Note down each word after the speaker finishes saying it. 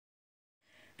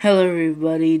Hello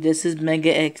everybody, this is Mega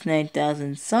X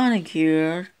 9000 Sonic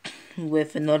here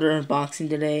with another unboxing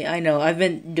today. I know, I've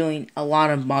been doing a lot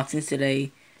of unboxings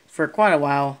today for quite a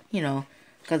while,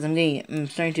 because I'm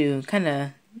starting to kind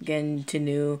of get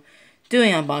into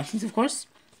doing unboxings, of course.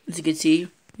 As you can see,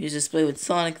 here's a display with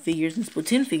Sonic figures and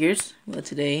Splatoon figures. Well,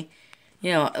 today,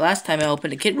 last time I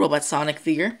opened a Kid Robot Sonic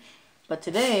figure, but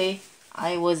today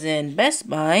I was in Best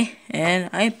Buy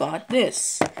and I bought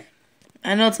this.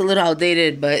 I know it's a little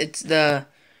outdated, but it's the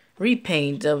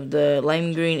repaint of the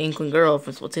lime green Inkling Girl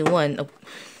from Splatoon 1. Oh,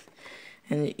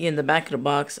 and in the back of the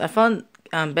box, I found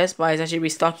Best Buy is actually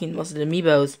restocking most of the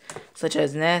amiibos, such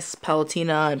as Ness,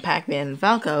 Palutena, and Pac-Man, and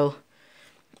Falco.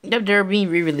 Yep, they're being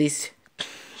re-released.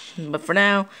 But for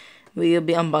now, we'll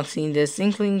be unboxing this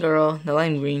Inkling Girl, the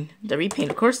lime green, the repaint,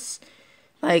 of course.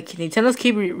 Like, Nintendo's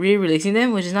keep re-releasing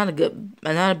them, which is not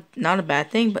a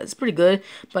bad thing, but it's pretty good.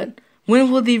 But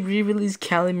when will they re-release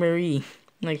Callie Marie?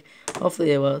 Like, hopefully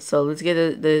they will. So let's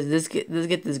get let's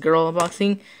get this girl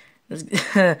unboxing. Let's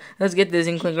let's get this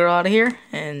Inkling Girl out of here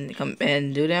and come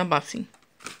and do the unboxing.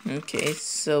 Okay,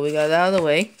 so we got that out of the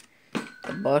way.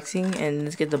 The boxing, and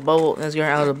let's get the bubble. Let's get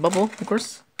her out of the bubble, of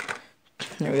course.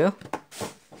 There we go.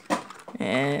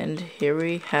 And here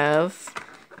we have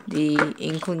the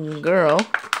Inkling Girl.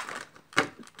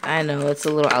 I know it's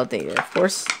a little outdated, of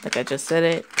course, like I just said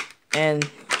it. And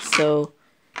so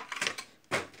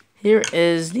here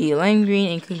is the lime green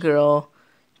Inkling Girl,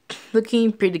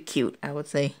 looking pretty cute, I would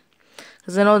say.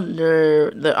 Because I know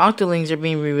the Octolings are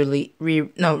being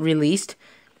released,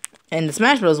 and the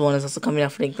Smash Bros. One is also coming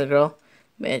out for the Inkling Girl,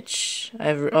 which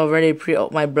my brother already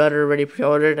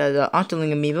pre-ordered the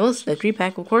Octoling amiibos, the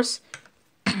 3-pack, of course.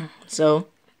 So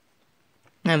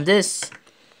I have this.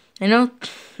 I know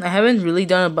I haven't really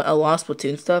done a lot of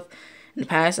Splatoon stuff in the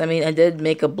past. I mean, I did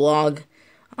make a blog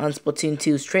on Splatoon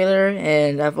 2's trailer,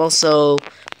 and I've also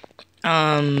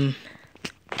Splatoon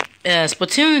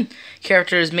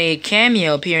characters made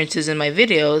cameo appearances in my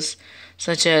videos,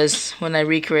 such as when I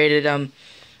recreated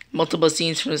multiple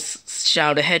scenes from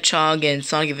Shadow the Hedgehog and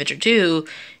Sonic Adventure 2. You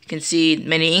can see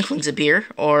many Inklings appear,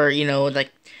 or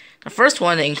like the first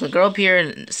one, the Inkling Girl appeared,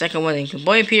 and the second one, the Inkling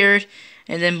Boy appeared.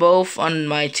 And then both on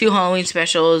my 2 Halloween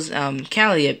specials, Marie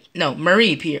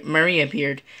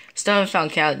appeared. Still haven't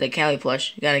found the Callie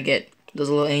plush. You gotta get those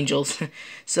little angels.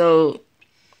 So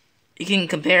you can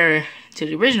compare to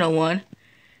the original one.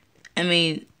 I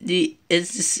mean,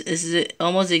 it's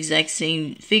almost the exact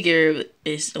same figure.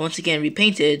 It's once again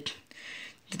repainted.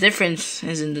 The difference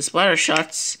is in the splatter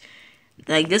shots.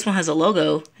 Like, this one has a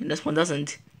logo and this one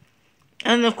doesn't.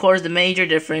 And of course, the major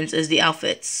difference is the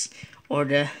outfits. Or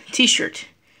the t-shirt.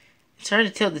 It's hard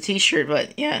to tell the t-shirt,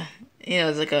 but yeah,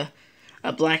 it's like a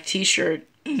black t-shirt,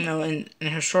 and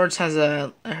her shorts have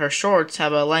a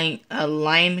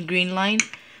lime green line,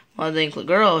 while the Inkling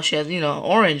Girl, she has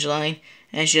orange line,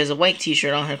 and she has a white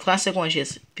t-shirt on. Her classic one, she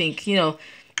has pink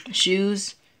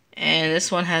shoes, and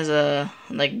this one has a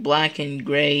like black and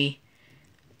gray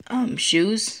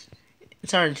shoes.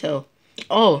 It's hard to tell.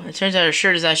 Oh, it turns out her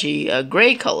shirt is actually a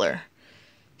gray color.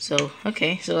 So,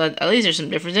 okay, so at least there's some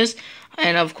differences.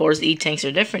 And, of course, the E-Tanks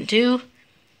are different, too.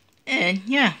 And,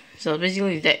 yeah, so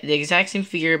basically the exact same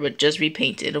figure, but just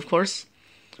repainted, of course.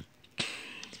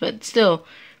 But still,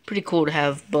 pretty cool to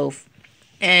have both.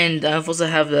 And I also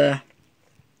have the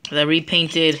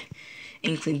repainted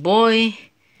Inkling Boy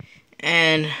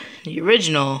and the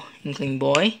original Inkling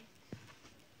Boy.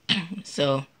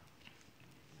 So,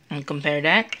 I'll compare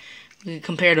that. We can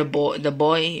compare the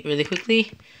boy really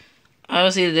quickly.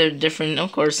 Obviously, they're different,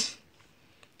 of course.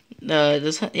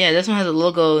 This one has a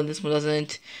logo, and this one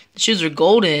doesn't. The shoes are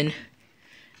golden,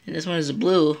 and this one is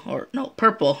blue, or no,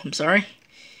 purple. I'm sorry.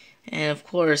 And of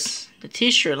course, the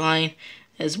T-shirt line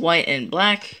is white and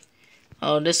black.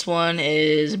 Oh, this one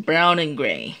is brown and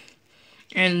gray.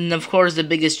 And of course, the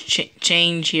biggest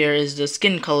change here is the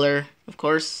skin color, of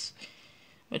course.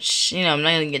 Which I'm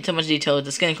not gonna get too much detail with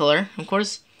the skin color, of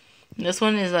course. And this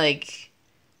one is like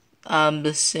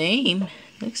the same.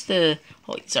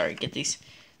 Get these.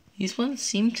 These ones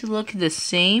seem to look the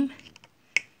same,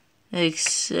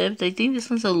 except I think this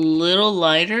one's a little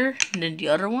lighter than the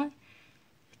other one.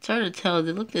 It's hard to tell.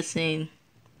 They look the same.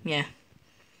 Yeah,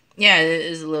 it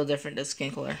is a little different, the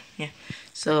skin color. Yeah.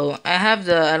 So I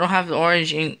don't have the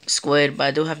orange ink squid, but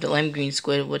I do have the lime green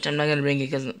squid, which I'm not gonna bring it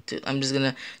because I'm just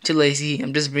too lazy.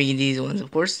 I'm just bringing these ones,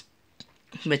 of course.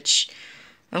 Which,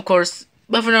 of course.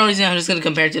 But for no reason, I'm just going to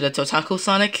compare it to the Totaku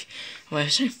Sonic,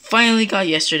 which I finally got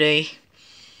yesterday.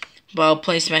 While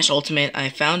playing Smash Ultimate, I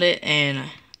found it, and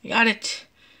I got it.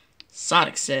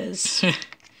 Sonic says.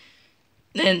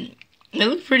 And they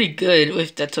look pretty good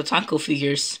with the Totaku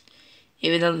figures.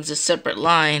 Even though it's a separate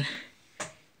line, they're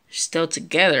still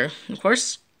together, of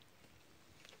course.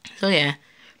 So yeah,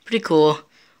 pretty cool.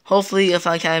 Hopefully, if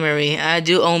I Calamari, I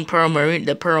do own the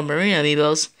Pearl Marine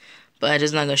amiibos, but I'm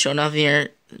just not gonna show enough here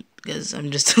because I'm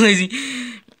just too lazy.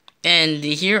 And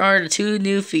here are the two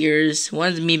new figures.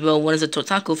 One is amiibo, one is a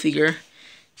Totaku figure.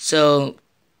 So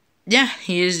yeah,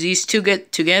 here's these two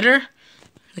get together,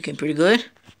 looking pretty good.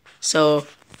 So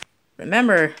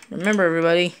remember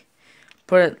everybody,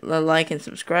 put a like and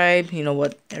subscribe. You know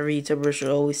what every YouTuber should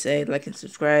always say, like and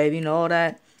subscribe, you know all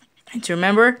that. And to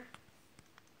remember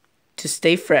to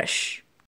stay fresh.